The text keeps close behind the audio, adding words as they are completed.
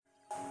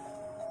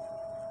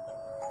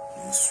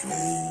It's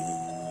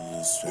strange,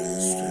 it's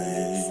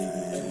strange,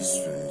 it's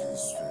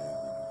strange,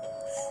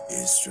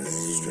 it's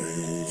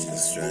strange,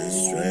 it's strange,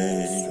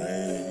 strange,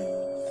 strange.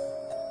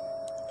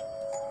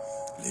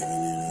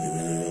 Living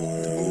in a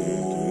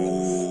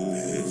world,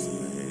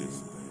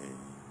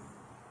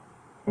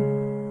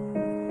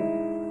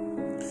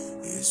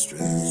 it's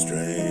strange,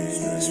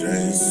 strange,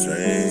 strange,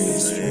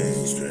 strange,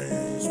 strange,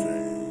 strange,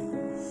 strange.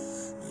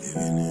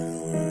 Living in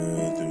a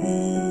world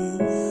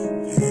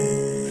through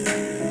pain.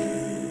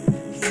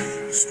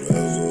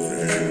 Struggle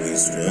and we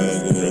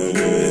struggle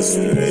with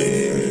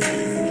strange.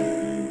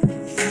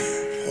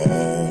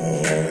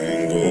 Hard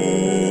and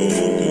go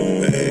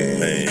through pain,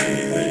 pain.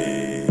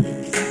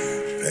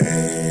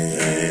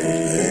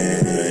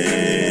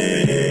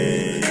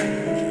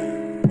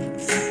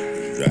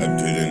 Drop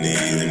to the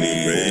knees and we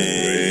pray.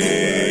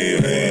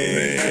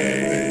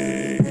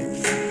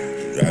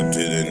 Drop to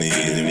the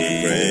knees and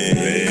we pray.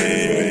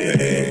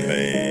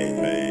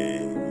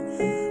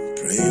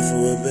 Pray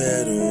for a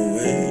better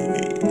way.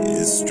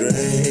 It's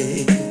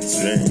strange,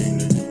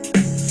 strange.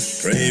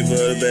 Pray for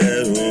a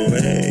better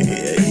way.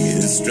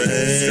 It's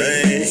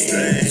strange,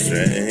 strange,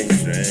 strange,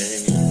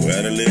 strange. We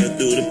gotta live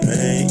through the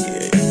pain.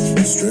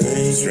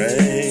 Strange,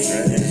 strange,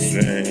 strange,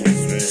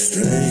 strange,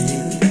 strange.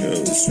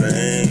 Oh,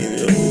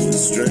 strange, oh,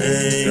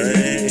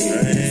 strange,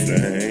 strange,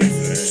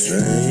 strange,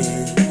 strange.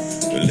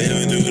 We're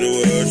living through the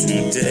world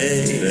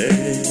today,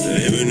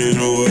 living in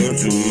the world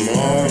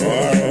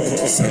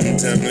tomorrow.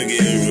 Sometimes it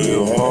get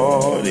real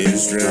hard.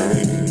 It's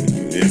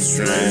strange,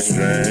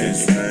 strange,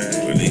 strange.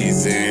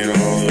 Releasing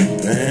all the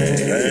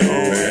pain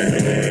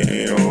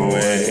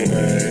away.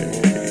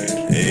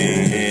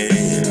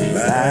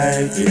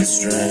 Life is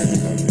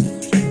strange.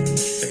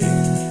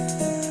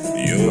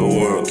 Your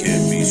world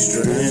can be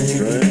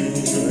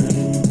strange.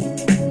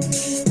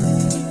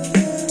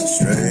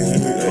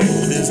 Strange,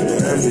 oh, this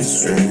life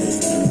is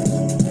strange.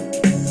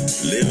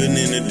 Living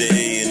in the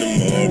day, in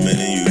the moment,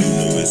 you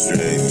know it's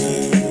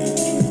strange.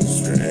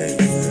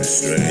 Strange,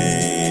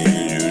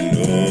 strange, you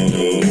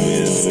know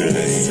it's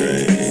strange,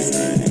 strange.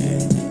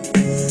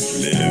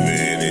 Living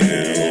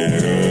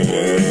in a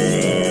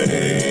world,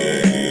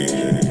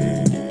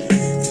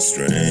 it's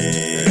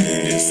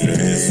strange, it's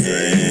strange,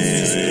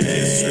 strange,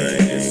 it's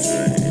strange.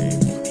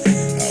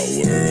 Our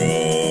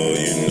world,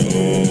 you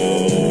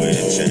know,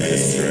 it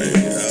changed.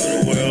 How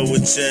the world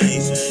would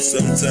change.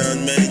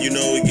 Sometimes, man, you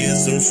know it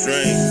gets so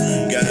strange.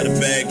 Gotta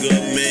back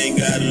up, man.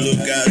 Gotta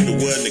look out the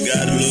window.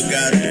 Gotta look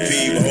out the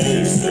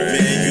peephole.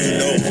 Man, you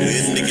know,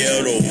 in the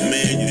ghetto,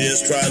 man, you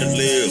just try to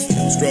live.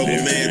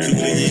 Struggle, man, through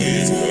the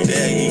years.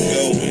 There you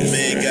go,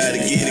 man. Gotta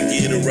get it,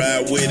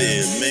 ride with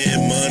it.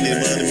 Man, money,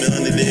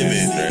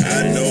 living.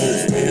 I know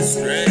it's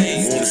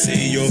strange. You wanna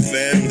see your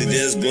family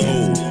just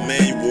glow.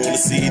 Man, you wanna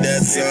see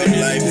that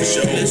sunlight for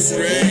sure.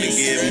 Wanna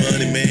get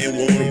money, man.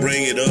 Wanna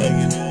bring it up.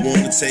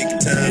 Wanna take your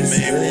time,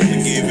 man.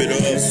 Wanna give it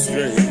up.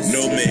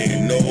 No,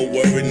 man, no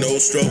worry, no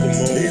struggle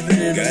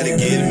more. Gotta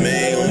get it,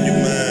 man, on your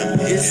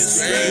mind. It's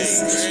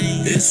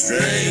strange. It's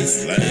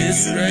strange.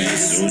 Life can be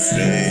so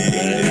strange.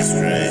 It's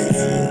strange.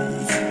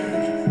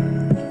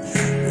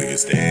 We can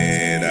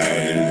stand out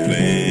and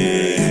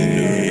play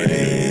the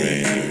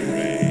rain.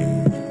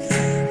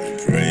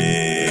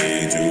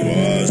 Pray to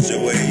wash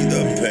away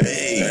the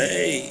pain.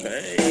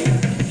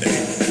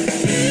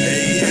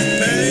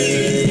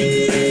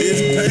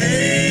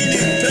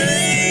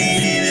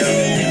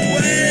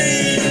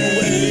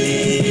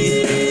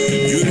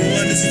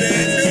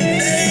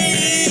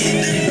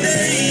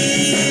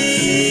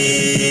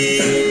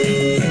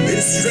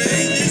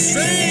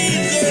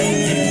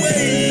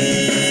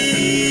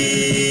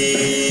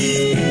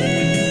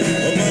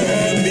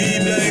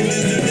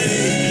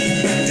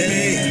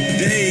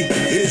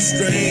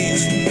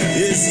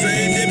 It's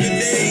strange, every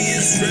day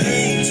is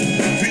strange.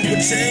 People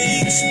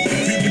change,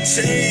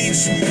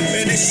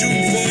 man, they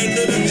shoot for a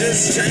little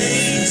just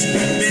change.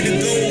 Man,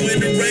 they go in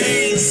the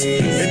rains,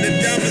 and the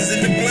diamonds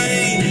in the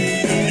blame.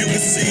 You can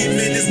see,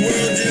 man, this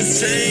world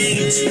just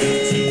changed.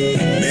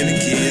 Man, the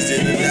kids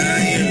that are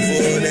dying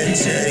for that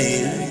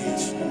change.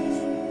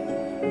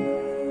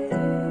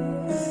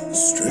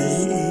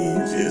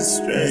 Strange, it's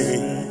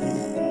strange.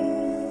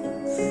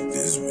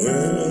 This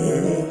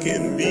world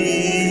can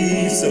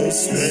be so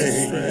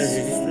strange.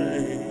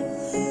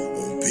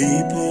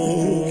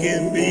 People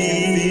can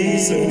be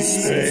so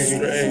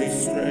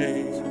strange.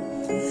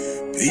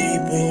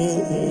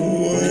 People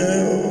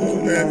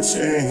will not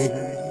change.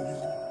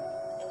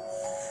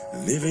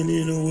 Living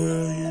in a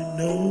world you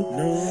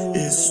know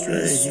is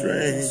strange.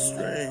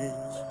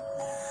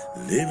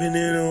 Living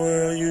in a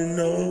world you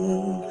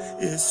know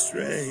is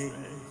strange.